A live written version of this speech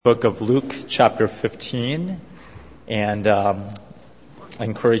Book of Luke, chapter 15, and I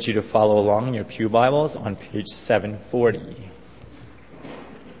encourage you to follow along in your pew Bibles on page 740.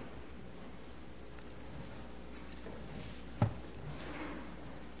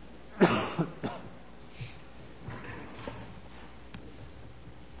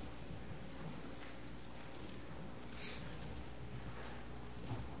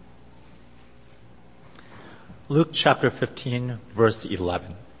 Luke chapter 15, verse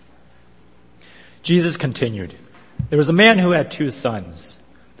 11. Jesus continued, "There was a man who had 2 sons.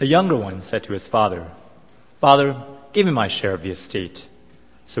 The younger one said to his father, 'Father, give me my share of the estate.'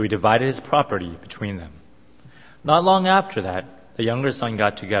 So he divided his property between them. Not long after that, the younger son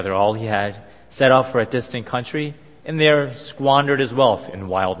got together all he had, set off for a distant country, and there squandered his wealth in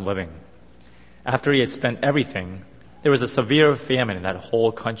wild living. After he had spent everything, there was a severe famine in that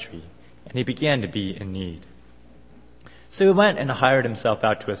whole country, and he began to be in need. So he went and hired himself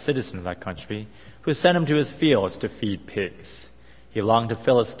out to a citizen of that country, who sent him to his fields to feed pigs. He longed to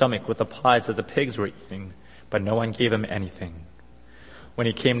fill his stomach with the pods that the pigs were eating, but no one gave him anything. When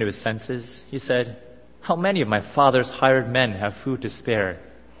he came to his senses, he said, 'How many of my father's hired men have food to spare,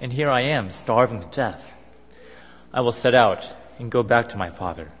 and here I am starving to death? I will set out and go back to my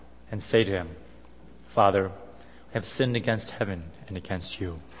father and say to him, Father, I have sinned against heaven and against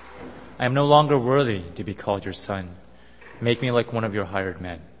you. I am no longer worthy to be called your son. Make me like one of your hired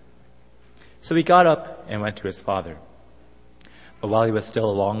men.' So he got up and went to his father. But while he was still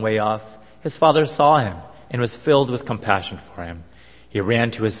a long way off, his father saw him and was filled with compassion for him. He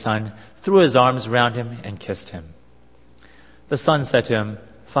ran to his son, threw his arms around him, and kissed him. The son said to him,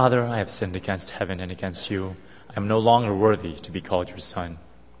 'Father, I have sinned against heaven and against you. I am no longer worthy to be called your son.'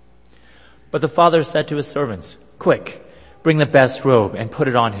 But the father said to his servants, 'Quick, bring the best robe and put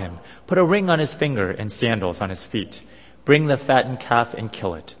it on him. Put a ring on his finger and sandals on his feet. Bring the fattened calf and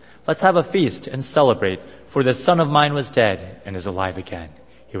kill it. Let's have a feast and celebrate, for this son of mine was dead and is alive again.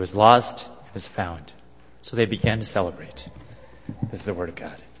 He was lost and is found.' So they began to celebrate." This is the word of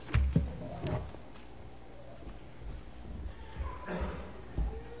God.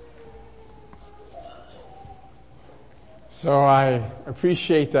 So I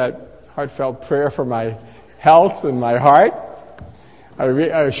appreciate that heartfelt prayer for my health and my heart. I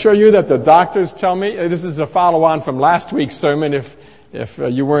assure you that the doctors tell me, this is a follow-on from last week's sermon if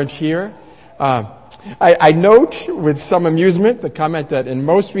you weren't here. I note with some amusement the comment that in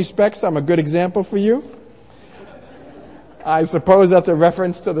most respects I'm a good example for you. I suppose that's a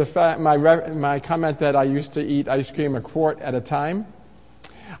reference to the fact, my comment that I used to eat ice cream a quart at a time.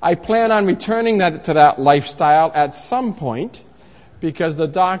 I plan on returning to that lifestyle at some point, because the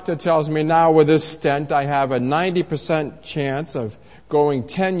doctor tells me now with this stent I have a 90% chance of going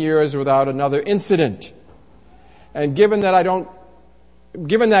 10 years without another incident. And given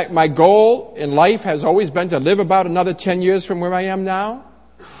that my goal in life has always been to live about another 10 years from where I am now,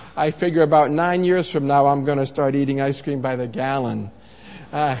 I figure about 9 years from now I'm going to start eating ice cream by the gallon.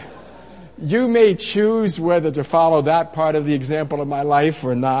 You may choose whether to follow that part of the example of my life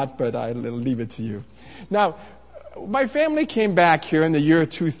or not, but I'll leave it to you. Now, my family came back here in the year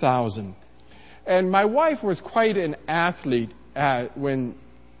 2000, and my wife was quite an athlete when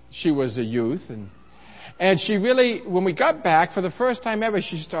she was a youth, and she really, when we got back for the first time ever,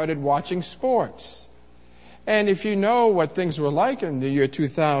 she started watching sports. And if you know what things were like in the year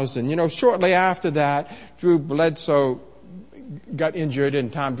 2000, shortly after that, Drew Bledsoe got injured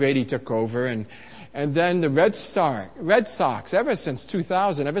and Tom Brady took over, and then the Red Sox, ever since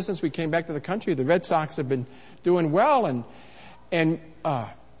 2000, ever since we came back to the country, the Red Sox have been doing well, and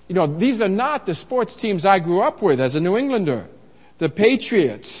these are not the sports teams I grew up with as a New Englander. The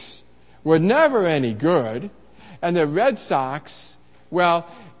Patriots were never any good, and the Red Sox, well,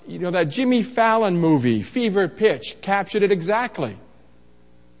 that Jimmy Fallon movie, Fever Pitch, captured it exactly.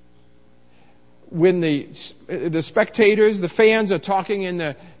 When the spectators, the fans are talking in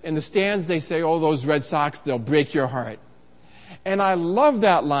the stands, they say, "Oh, those Red Sox, they'll break your heart." And I love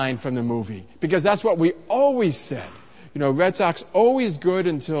that line from the movie, because that's what we always said. Red Sox always good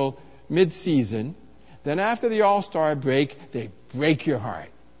until mid-season. Then after the All-Star break, they break your heart.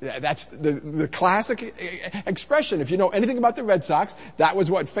 That's the classic expression. If you know anything about the Red Sox, that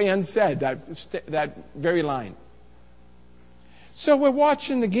was what fans said, that very line. So we're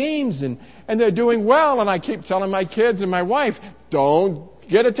watching the games, and they're doing well, and I keep telling my kids and my wife, don't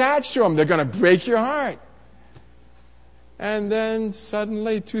get attached to them. They're going to break your heart. And then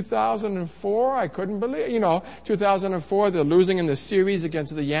suddenly 2004, I couldn't believe, 2004, they're losing in the series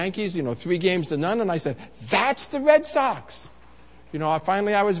against the Yankees, 3-0, and I said, that's the Red Sox.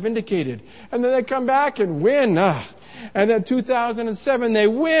 Finally I was vindicated. And then they come back and win. And then 2007 they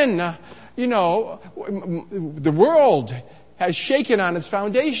win. The world has shaken on its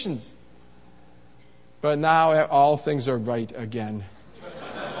foundations. But now all things are right again.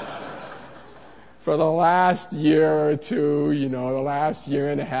 For the last year or two, the last year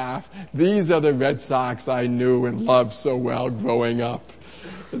and a half, these are the Red Sox I knew and loved so well growing up.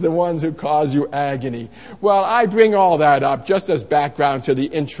 The ones who cause you agony. Well, I bring all that up just as background to the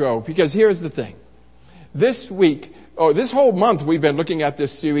intro, because here's the thing. This whole month we've been looking at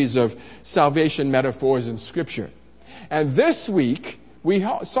this series of salvation metaphors in Scripture. And this week, we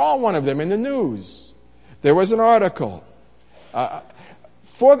saw one of them in the news. There was an article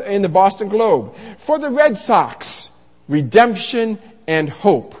in the Boston Globe. For the Red Sox, redemption and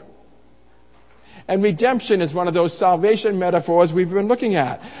hope. And redemption is one of those salvation metaphors we've been looking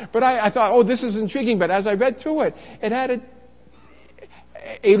at. But I thought, this is intriguing. But as I read through it, it had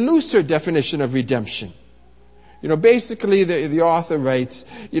a looser definition of redemption. Basically the author writes,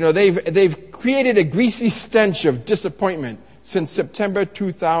 they've created a greasy stench of disappointment since September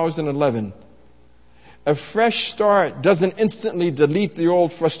 2011. A fresh start doesn't instantly delete the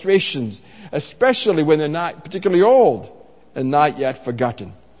old frustrations, especially when they're not particularly old and not yet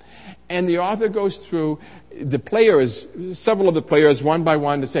forgotten. And the author goes through the players, several of the players, one by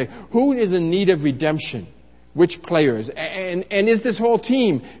one, to say, who is in need of redemption? Which players? And is this whole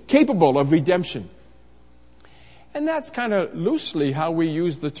team capable of redemption? And that's kind of loosely how we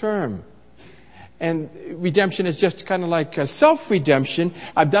use the term. And redemption is just kind of like self-redemption.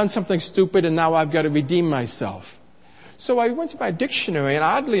 I've done something stupid and now I've got to redeem myself. So I went to my dictionary, and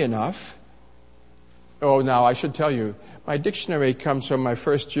oddly enough, now I should tell you, my dictionary comes from my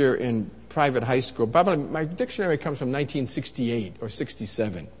first year in private high school. My dictionary comes from 1968 or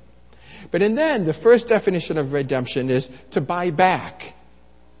 67. But then the first definition of redemption is to buy back.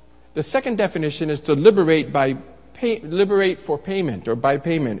 The second definition is to liberate for payment or by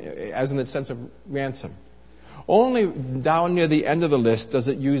payment, as in the sense of ransom. Only down near the end of the list does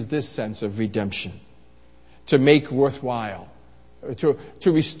it use this sense of redemption. To make worthwhile. To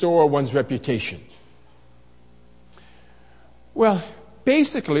restore one's reputation. Well,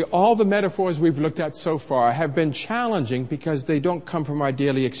 basically, all the metaphors we've looked at so far have been challenging because they don't come from our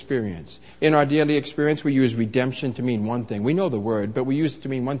daily experience. In our daily experience, we use redemption to mean one thing. We know the word, but we use it to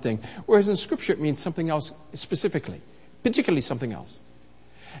mean one thing. Whereas in Scripture, it means something else specifically, particularly something else.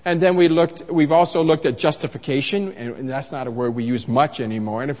 And then we've also looked at justification, and that's not a word we use much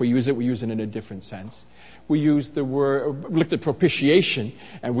anymore. And if we use it in a different sense. We looked at propitiation,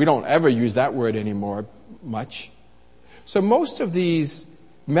 and we don't ever use that word anymore much. So most of these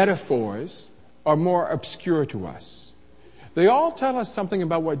metaphors are more obscure to us. They all tell us something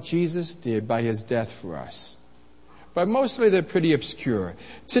about what Jesus did by his death for us. But mostly they're pretty obscure.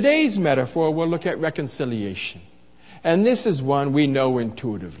 Today's metaphor will look at reconciliation. And this is one we know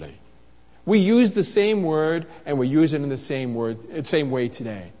intuitively. We use the same word and we use it in the same way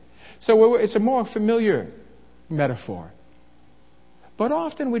today. So it's a more familiar metaphor. But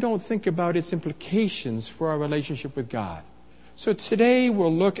often we don't think about its implications for our relationship with God. So today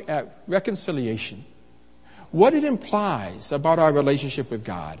we'll look at reconciliation, what it implies about our relationship with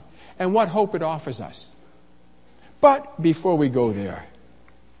God, and what hope it offers us. But before we go there,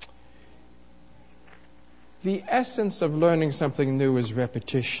 the essence of learning something new is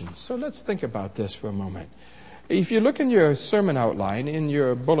repetition. So let's think about this for a moment. If you look in your sermon outline, in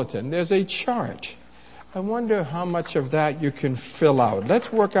your bulletin, there's a chart. I wonder how much of that you can fill out.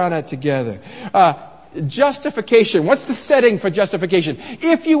 Let's work on it together. Justification. What's the setting for justification?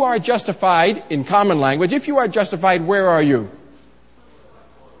 If you are justified, in common language, if you are justified, where are you?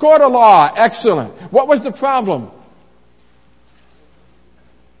 Court of law. Excellent. What was the problem?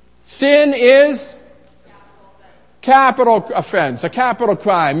 Sin is capital offense, a capital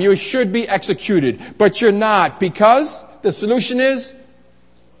crime. You should be executed, but you're not, because the solution is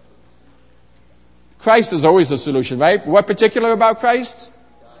Christ is always a solution, right? What particular about Christ?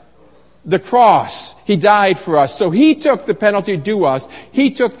 The cross. He died for us. So he took the penalty due us. He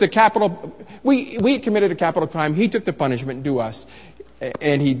took the capital, we committed a capital crime. He took the punishment due us.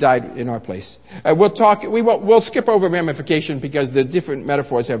 And he died in our place. We'll skip over ramification because the different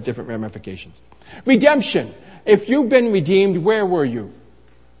metaphors have different ramifications. Redemption. If you've been redeemed, where were you?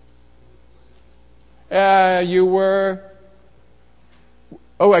 You were...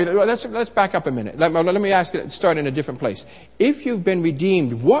 Oh, wait, let's back up a minute. Let me ask it, start in a different place. If you've been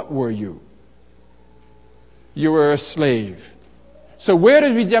redeemed, what were you? You were a slave. So where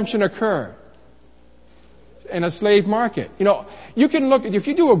did redemption occur? in a slave market. You can look, if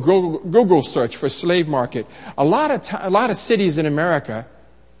you do a Google search for slave market, a lot of cities in America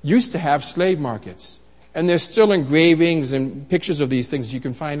used to have slave markets. And there's still engravings and pictures of these things you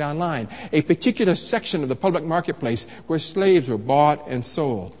can find online. A particular section of the public marketplace where slaves were bought and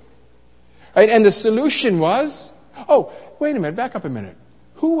sold. And the solution was, wait a minute, back up a minute.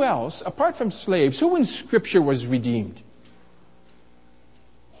 Who else, apart from slaves, who in Scripture was redeemed?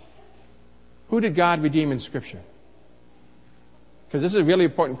 Who did God redeem in Scripture? Because this is a really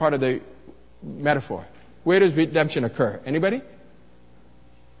important part of the metaphor. Where does redemption occur? Anybody?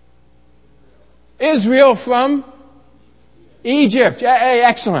 Israel from Egypt. Hey,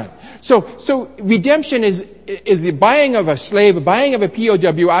 excellent. So redemption is the buying of a slave, buying of a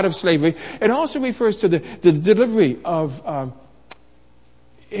POW out of slavery. It also refers to the delivery of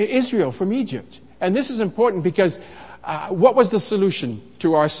Israel from Egypt. And this is important because what was the solution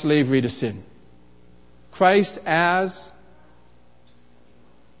to our slavery to sin? Christ as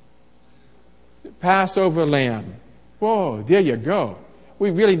Passover lamb. Whoa, there you go. We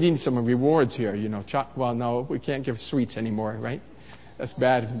really need some rewards here, Well, no, we can't give sweets anymore, right? That's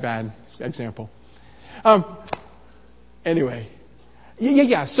bad example. Anyway.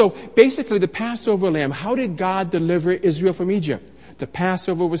 Yeah. So basically the Passover lamb, how did God deliver Israel from Egypt? The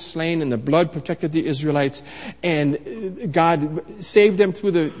Passover was slain and the blood protected the Israelites, and God saved them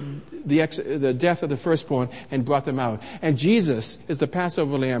through the death of the firstborn and brought them out. And Jesus is the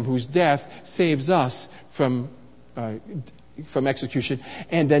Passover lamb whose death saves us from execution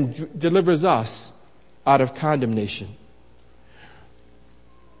and then delivers us out of condemnation.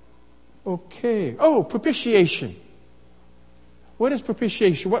 Okay. Propitiation. What is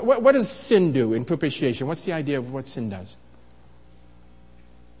propitiation? What does sin do in propitiation? What's the idea of what sin does?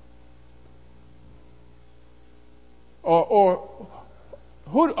 Let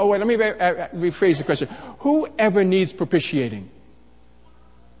me rephrase the question. Who ever needs propitiating?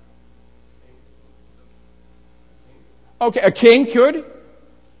 Okay, a king could?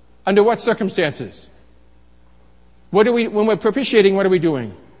 Under what circumstances? When we're propitiating, what are we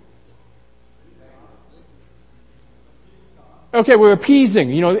doing? Okay, we're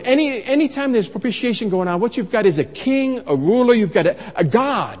appeasing. Any time there's propitiation going on, what you've got is a king, a ruler, you've got a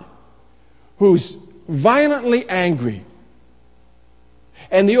God who's violently angry.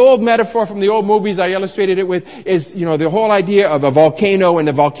 And the old metaphor from the old movies I illustrated it with is, the whole idea of a volcano, and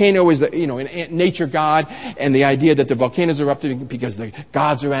the volcano is a nature god, and the idea that the volcano is erupting because the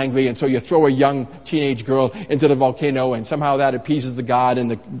gods are angry, and so you throw a young teenage girl into the volcano, and somehow that appeases the god,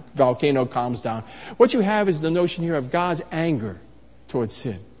 and the volcano calms down. What you have is the notion here of God's anger towards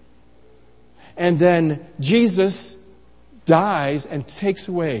sin. And then Jesus dies and takes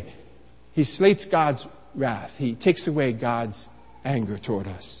away. He slates God's wrath. He takes away God's anger toward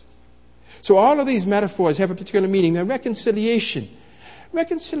us. So all of these metaphors have a particular meaning. Now, reconciliation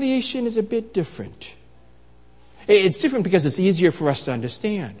is a bit different. It's different because it's easier for us to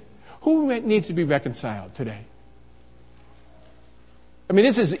understand. Who needs to be reconciled today? I mean,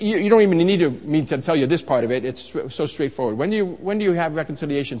 you don't even need me to tell you this part of it. It's so straightforward. When do you have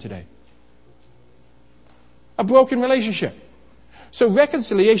reconciliation today? A broken relationship. So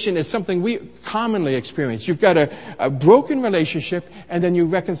reconciliation is something we commonly experience. You've got a broken relationship, and then you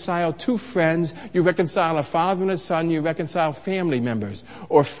reconcile two friends, you reconcile a father and a son, you reconcile family members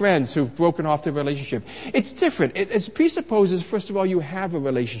or friends who've broken off the relationship. It's different. It presupposes, first of all, you have a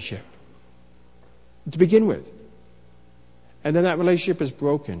relationship to begin with. And then that relationship is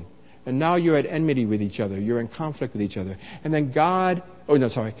broken. And now you're at enmity with each other. You're in conflict with each other. And then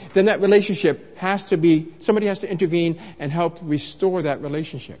then that relationship somebody has to intervene and help restore that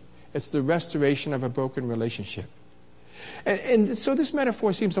relationship. It's the restoration of a broken relationship. And so this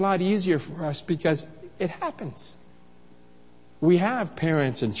metaphor seems a lot easier for us because it happens. We have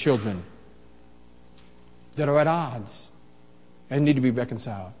parents and children that are at odds and need to be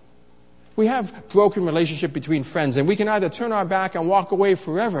reconciled. We have broken relationship between friends, and we can either turn our back and walk away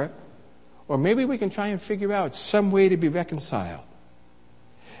forever, or maybe we can try and figure out some way to be reconciled.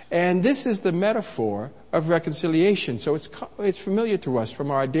 And this is the metaphor of reconciliation. So it's familiar to us from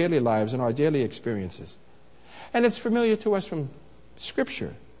our daily lives and our daily experiences. And it's familiar to us from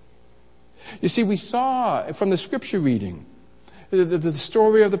Scripture. You see, we saw from the Scripture reading the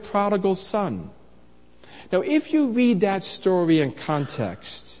story of the prodigal son. Now, if you read that story in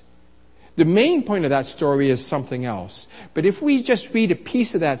context, the main point of that story is something else. But if we just read a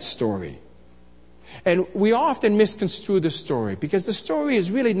piece of that story, and we often misconstrue the story because the story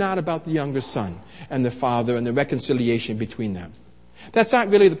is really not about the younger son and the father and the reconciliation between them. That's not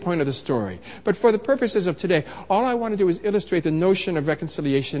really the point of the story. But for the purposes of today, all I want to do is illustrate the notion of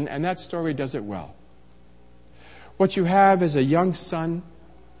reconciliation, and that story does it well. What you have is a young son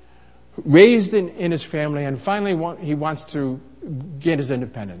raised in his family, and finally he wants to get his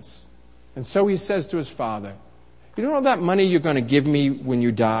independence. And so he says to his father, you know that money you're going to give me when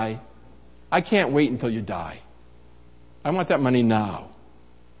you die? I can't wait until you die. I want that money now.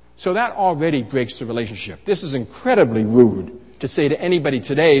 So that already breaks the relationship. This is incredibly rude to say to anybody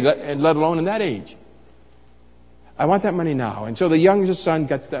today, let alone in that age. I want that money now. And so the youngest son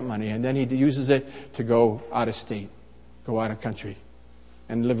gets that money, and then he uses it to go out of state, go out of country,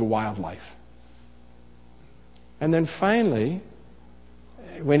 and live a wild life. And then finally,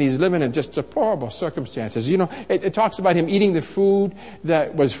 when he's living in just deplorable circumstances, it talks about him eating the food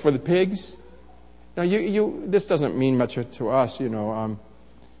that was for the pigs. Now, this doesn't mean much to us,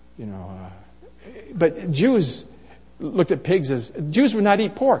 but Jews looked at pigs as, Jews would not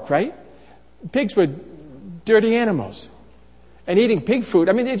eat pork, right? Pigs were dirty animals. And eating pig food,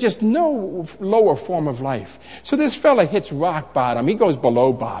 it's just no lower form of life. So this fella hits rock bottom. He goes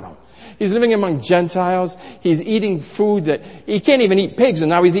below bottom. He's living among Gentiles. He's eating food that, he can't even eat pigs, and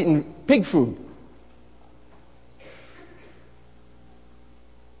now he's eating pig food.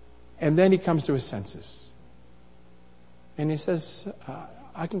 And then he comes to his senses. And he says,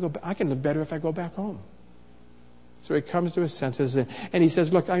 I can live better if I go back home. So he comes to his senses and he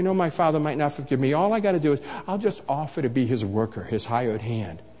says, look, I know my father might not forgive me. All I got to do is I'll just offer to be his worker, his hired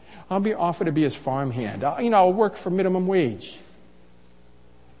hand. I'll offer to be his farm hand. I'll work for minimum wage.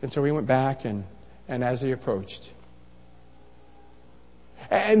 And so he went back and as he approached.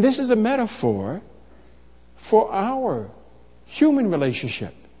 And this is a metaphor for our human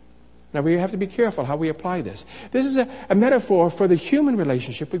relationship. Now we have to be careful how we apply this. This is a metaphor for the human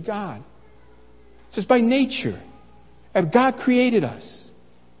relationship with God. It says by nature, God created us.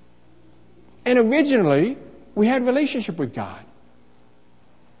 And originally, we had a relationship with God.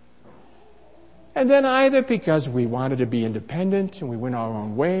 And then either because we wanted to be independent and we went our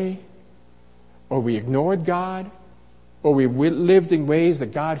own way, or we ignored God, or we lived in ways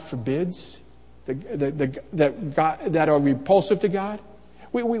that God forbids, that are repulsive to God,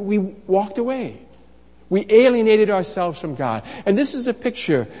 we walked away. We alienated ourselves from God. And this is a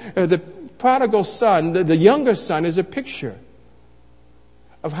picture, the prodigal son, the younger son, is a picture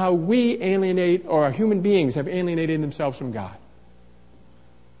of how we alienate, or human beings have alienated themselves from God.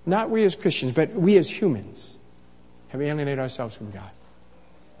 Not we as Christians, but we as humans have alienated ourselves from God.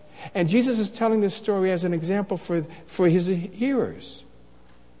 And Jesus is telling this story as an example for his hearers.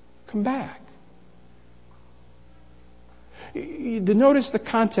 Come back. Notice the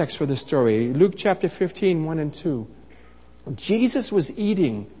context for the story. Luke chapter 15, 1 and 2. Jesus was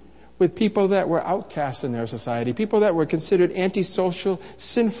eating with people that were outcasts in their society, people that were considered antisocial,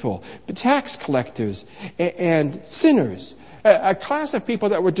 sinful, tax collectors, and sinners, a class of people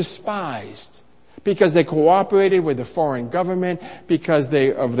that were despised because they cooperated with the foreign government, because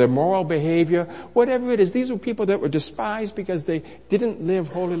of their moral behavior, whatever it is. These were people that were despised because they didn't live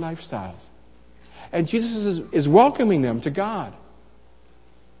holy lifestyles. And Jesus is welcoming them to God.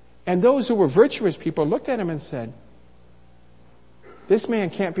 And those who were virtuous people looked at him and said, this man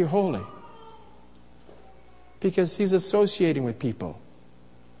can't be holy because he's associating with people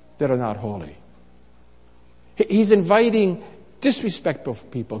that are not holy. He's inviting disrespectful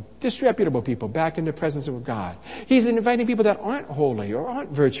people, disreputable people back into the presence of God. He's inviting people that aren't holy or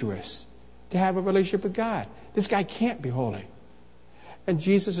aren't virtuous to have a relationship with God. This guy can't be holy. And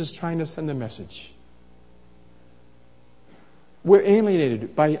Jesus is trying to send a message. We're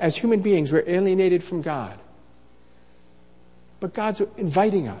alienated as human beings, we're alienated from God. But God's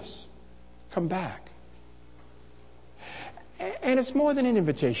inviting us. Come back. And it's more than an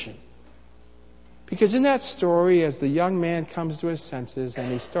invitation. Because in that story, as the young man comes to his senses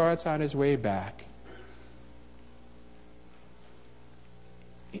and he starts on his way back,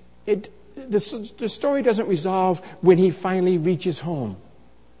 the story doesn't resolve when he finally reaches home.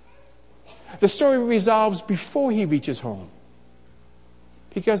 The story resolves before he reaches home.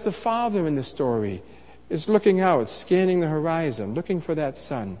 Because the father in the story is looking out, scanning the horizon, looking for that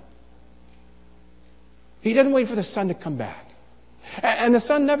son. He doesn't wait for the son to come back. And the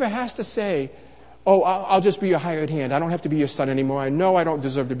son never has to say, oh, I'll just be your hired hand. I don't have to be your son anymore. I know I don't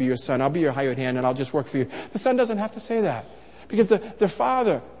deserve to be your son. I'll be your hired hand and I'll just work for you. The son doesn't have to say that. Because the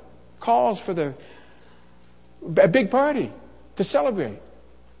father calls for a big party to celebrate.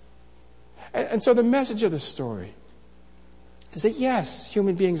 And so the message of the story is that yes,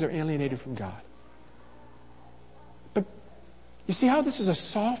 human beings are alienated from God. But you see how this is a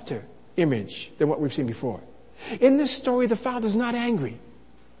softer image than what we've seen before. In this story, the father's not angry.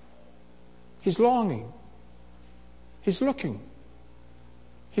 He's longing. He's looking.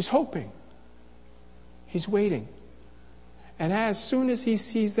 He's hoping. He's waiting. And as soon as he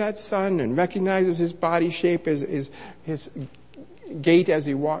sees that son and recognizes his body shape, his gait as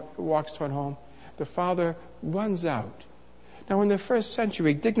he walks toward home, the father runs out. Now, in the first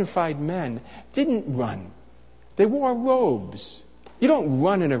century, dignified men didn't run. They wore robes. You don't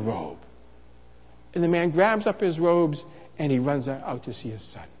run in a robe. And the man grabs up his robes and he runs out to see his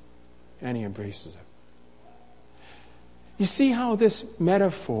son. And he embraces him. You see how this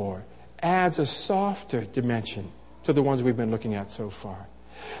metaphor adds a softer dimension to the ones we've been looking at so far.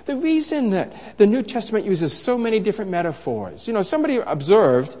 The reason that the New Testament uses so many different metaphors, somebody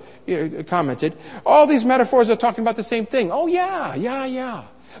observed, commented, all these metaphors are talking about the same thing. Oh, yeah.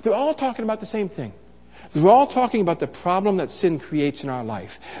 They're all talking about the same thing. They're all talking about the problem that sin creates in our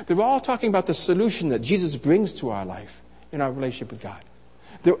life. They're all talking about the solution that Jesus brings to our life in our relationship with God.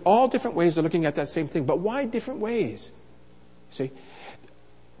 They're all different ways of looking at that same thing. But why different ways? See,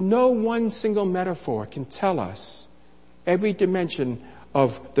 no one single metaphor can tell us every dimension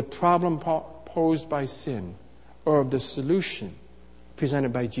of the problem posed by sin or of the solution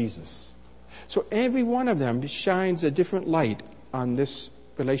presented by Jesus. So every one of them shines a different light on this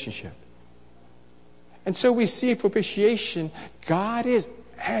relationship. And so we see propitiation. God is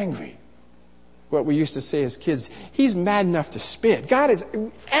angry. What we used to say as kids, he's mad enough to spit. God is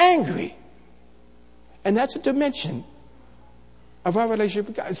angry. And that's a dimension of our relationship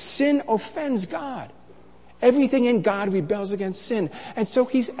with God. Sin offends God. Everything in God rebels against sin. And so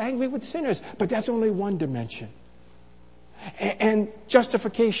he's angry with sinners. But that's only one dimension. And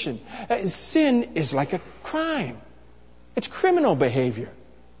justification. Sin is like a crime. It's criminal behavior.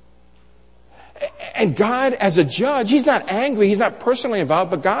 And God as a judge, he's not angry, he's not personally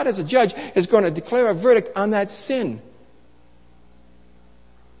involved, but God as a judge is going to declare a verdict on that sin.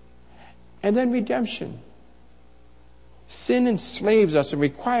 And then redemption. Sin enslaves us and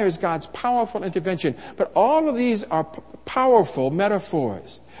requires God's powerful intervention. But all of these are powerful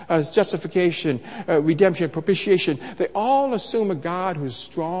metaphors. As justification, redemption, propitiation. They all assume a God who's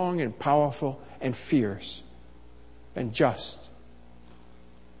strong and powerful and fierce and just.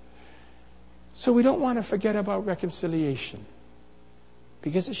 So we don't want to forget about reconciliation,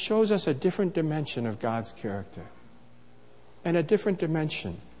 because it shows us a different dimension of God's character and a different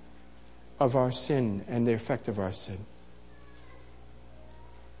dimension of our sin and the effect of our sin.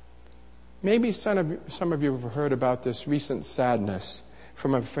 Maybe some of you have heard about this recent sadness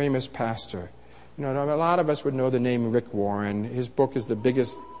from a famous pastor. A lot of us would know the name Rick Warren. His book is the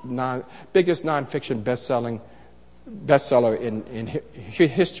biggest nonfiction bestseller in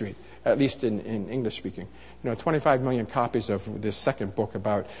history, at least in English speaking. 25 million copies of this second book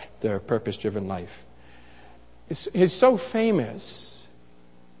about the purpose-driven life. He's so famous.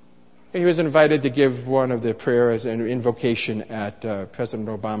 He was invited to give one of the prayers and invocation at President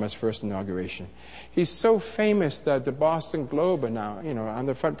Obama's first inauguration. He's so famous that the Boston Globe now, on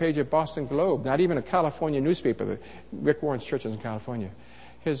the front page of Boston Globe, not even a California newspaper, Rick Warren's church is in California,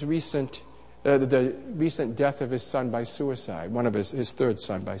 the recent death of his son by suicide, one of his third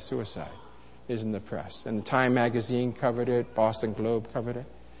son by suicide, is in the press. And the Time magazine covered it, Boston Globe covered it.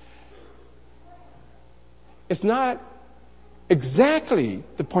 It's not exactly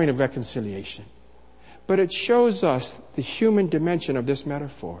the point of reconciliation, but it shows us the human dimension of this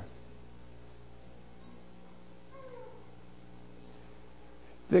metaphor.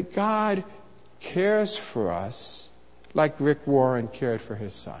 That God cares for us like Rick Warren cared for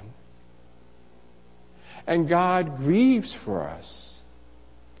his son. And God grieves for us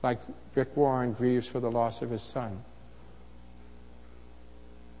like Rick Warren grieves for the loss of his son.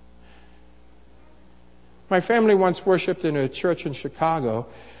 My family once worshipped in a church in Chicago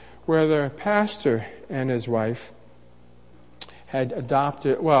where the pastor and his wife had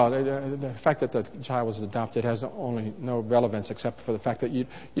adopted, the fact that the child was adopted has no relevance except for the fact that you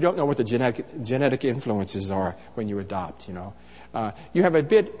don't know what the genetic influences are when you adopt, You have a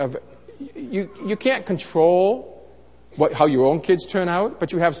bit of, you can't control how your own kids turn out,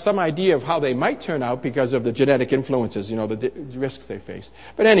 but you have some idea of how they might turn out because of the genetic influences, the risks they face.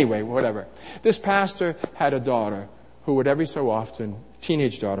 But anyway, whatever. This pastor had a daughter who would every so often,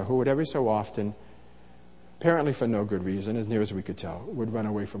 teenage daughter, who would every so often, apparently for no good reason, as near as we could tell, would run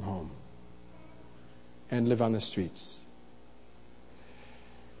away from home and live on the streets.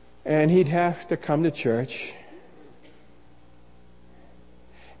 And he'd have to come to church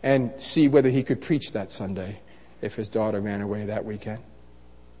and see whether he could preach that Sunday if his daughter ran away that weekend.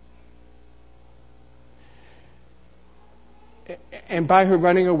 And by her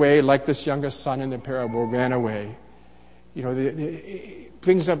running away, like this younger son in the parable ran away, it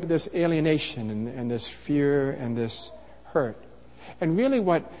brings up this alienation and this fear and this hurt. And really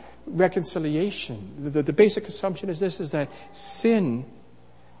what reconciliation. The basic assumption is this, is that sin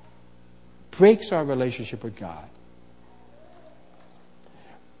breaks our relationship with God.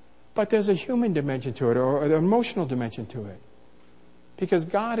 But there's a human dimension to it, or an emotional dimension to it. Because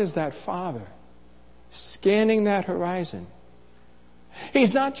God is that Father, scanning that horizon.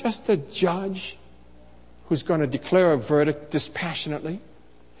 He's not just the judge who's going to declare a verdict dispassionately.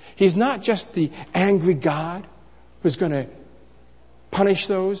 He's not just the angry God who's going to punish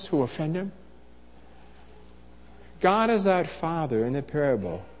those who offend him. God is that Father in the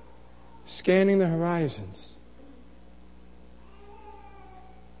parable, scanning the horizons,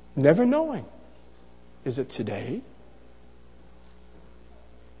 never knowing, is it today?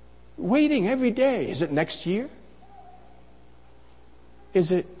 Waiting every day, is it next year?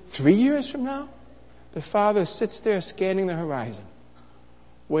 Is it 3 years from now? The Father sits there scanning the horizon,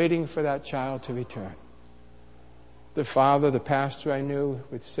 waiting for that child to return. The father, the pastor I knew,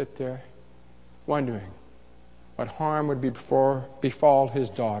 would sit there wondering what harm would befall his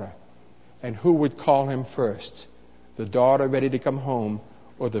daughter, and who would call him first, the daughter ready to come home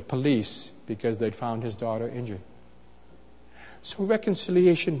or the police because they'd found his daughter injured. So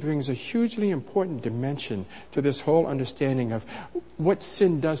reconciliation brings a hugely important dimension to this whole understanding of what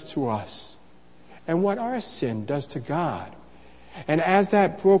sin does to us and what our sin does to God. And as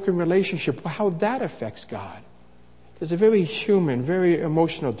that broken relationship, how that affects God. There's a very human, very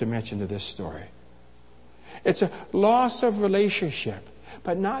emotional dimension to this story. It's a loss of relationship,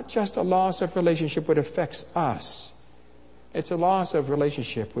 but not just a loss of relationship which affects us. It's a loss of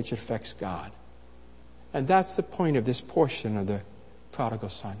relationship which affects God. And that's the point of this portion of the prodigal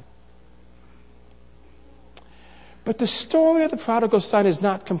son. But the story of the prodigal son is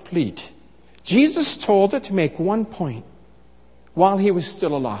not complete. Jesus told it to make one point while he was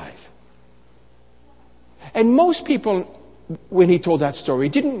still alive. And most people, when he told that story,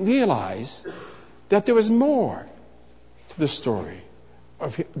 didn't realize that there was more to the story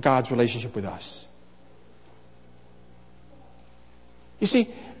of God's relationship with us. You see,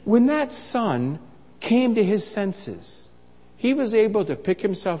 when that son came to his senses, he was able to pick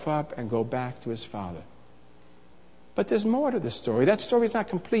himself up and go back to his father. But there's more to the story. That story is not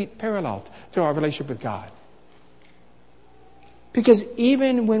complete, parallel to our relationship with God. Because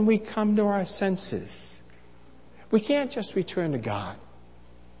even when we come to our senses, we can't just return to God.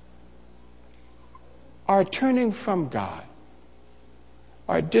 Our turning from God,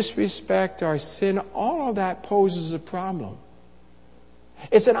 our disrespect, our sin, all of that poses a problem.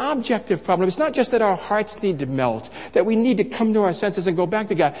 It's an objective problem. It's not just that our hearts need to melt, that we need to come to our senses and go back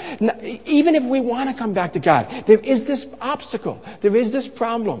to God. Even if we want to come back to God, there is this obstacle. There is this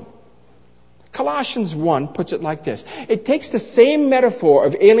problem. Colossians 1 puts it like this. It takes the same metaphor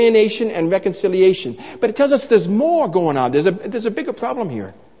of alienation and reconciliation, but it tells us there's more going on. There's a bigger problem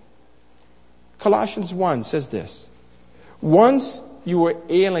here. Colossians 1 says this. Once you were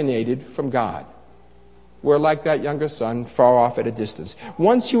alienated from God. We're like that younger son, far off at a distance.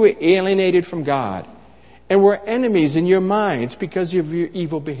 Once you were alienated from God and were enemies in your minds because of your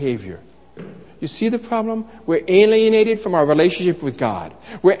evil behavior. You see the problem? We're alienated from our relationship with God.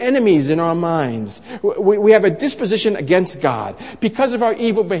 We're enemies in our minds. We have a disposition against God because of our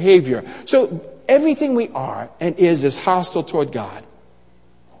evil behavior. So everything we are and is hostile toward God.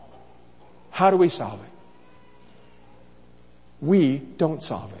 How do we solve it? We don't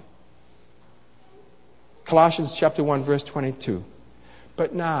solve it. Colossians chapter 1, verse 22.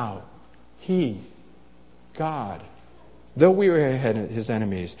 But now, He, God, though we were His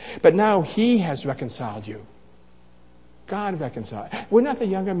enemies, but now He has reconciled you. God reconciled. We're not the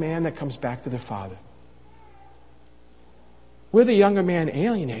younger man that comes back to the Father. We're the younger man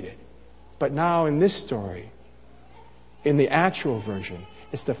alienated. But now in this story, in the actual version,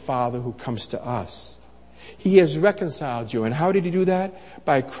 it's the Father who comes to us. He has reconciled you. And how did He do that?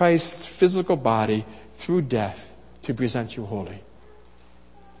 By Christ's physical body through death to present you holy.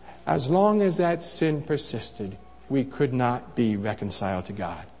 As long as that sin persisted, we could not be reconciled to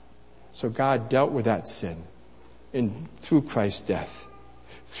God. So God dealt with that sin through Christ's death,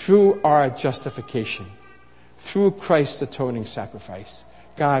 through our justification, through Christ's atoning sacrifice.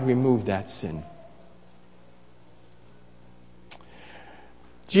 God removed that sin.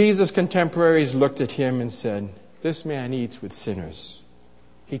 Jesus' contemporaries looked at Him and said, "This man eats with sinners.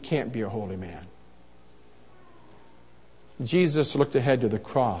 He can't be a holy man." Jesus looked ahead to the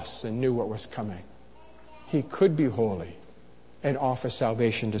cross and knew what was coming. He could be holy and offer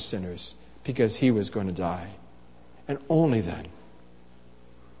salvation to sinners because He was going to die. And only then.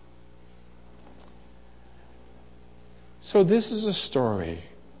 So this is a story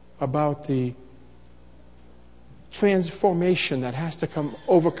about the transformation that has to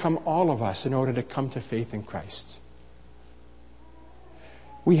overcome all of us in order to come to faith in Christ.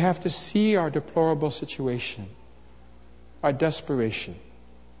 We have to see our deplorable situation, our desperation,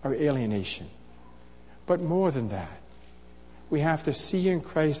 our alienation. But more than that, we have to see in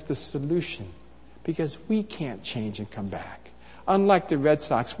Christ the solution, because we can't change and come back. Unlike the Red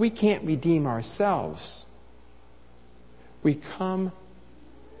Sox, we can't redeem ourselves. We come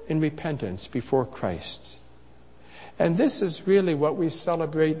in repentance before Christ. And this is really what we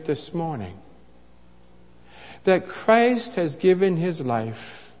celebrate this morning. That Christ has given His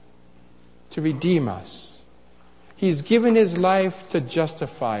life to redeem us. He's given His life to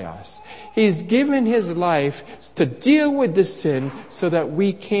justify us. He's given His life to deal with the sin so that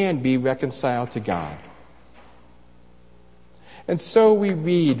we can be reconciled to God. And so we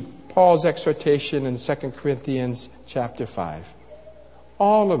read Paul's exhortation in 2 Corinthians chapter 5.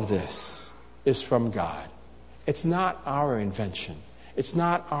 All of this is from God. It's not our invention. It's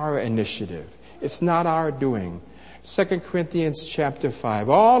not our initiative. It's not our doing. 2 Corinthians chapter 5.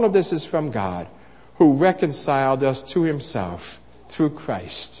 All of this is from God, who reconciled us to Himself through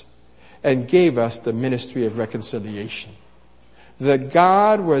Christ and gave us the ministry of reconciliation. That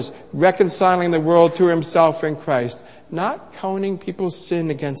God was reconciling the world to Himself in Christ, not counting people's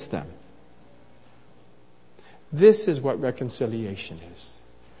sin against them. This is what reconciliation is.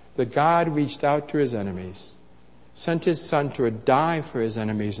 That God reached out to His enemies, sent His Son to die for His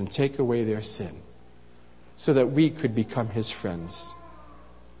enemies and take away their sin, so that we could become His friends,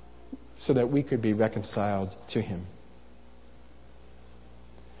 so that we could be reconciled to Him.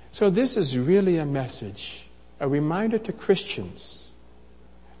 So this is really a message, a reminder to Christians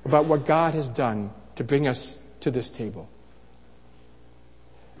about what God has done to bring us to this table.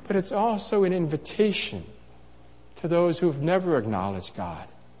 But it's also an invitation to those who have never acknowledged God,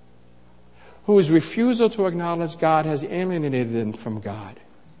 whose refusal to acknowledge God has alienated them from God,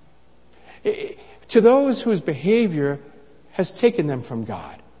 to those whose behavior has taken them from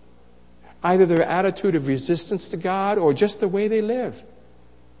God, either their attitude of resistance to God or just the way they live.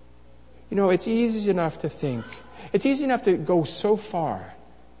 You know, it's easy enough to think, it's easy enough to go so far,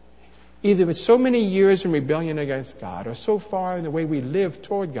 either with so many years in rebellion against God or so far in the way we live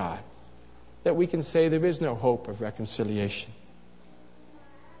toward God, that we can say there is no hope of reconciliation.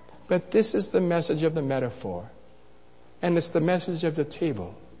 But this is the message of the metaphor, and it's the message of the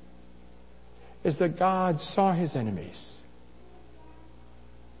table, is that God saw His enemies,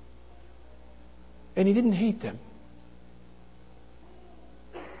 and He didn't hate them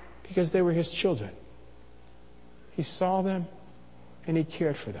because they were His children. He saw them and He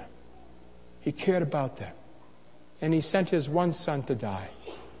cared for them. He cared about them. And He sent His one Son to die,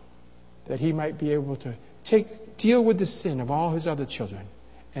 that He might be able to deal with the sin of all His other children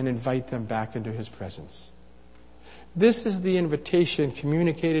and invite them back into His presence. This is the invitation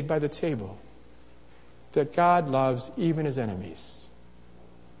communicated by the table, that God loves even His enemies,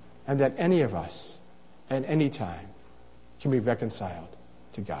 and that any of us at any time can be reconciled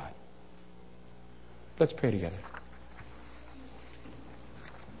to God. Let's pray together.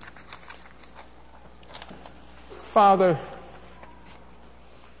 Father,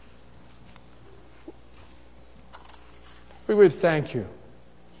 we would thank You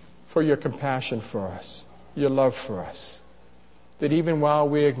for Your compassion for us, Your love for us, that even while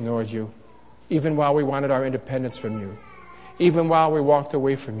we ignored You, even while we wanted our independence from You, even while we walked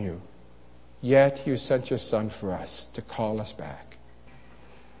away from You, yet You sent Your Son for us to call us back.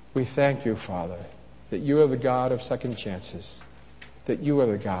 We thank You, Father, that You are the God of second chances, that You are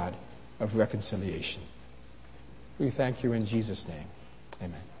the God of reconciliation. We thank You in Jesus' name.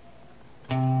 Amen.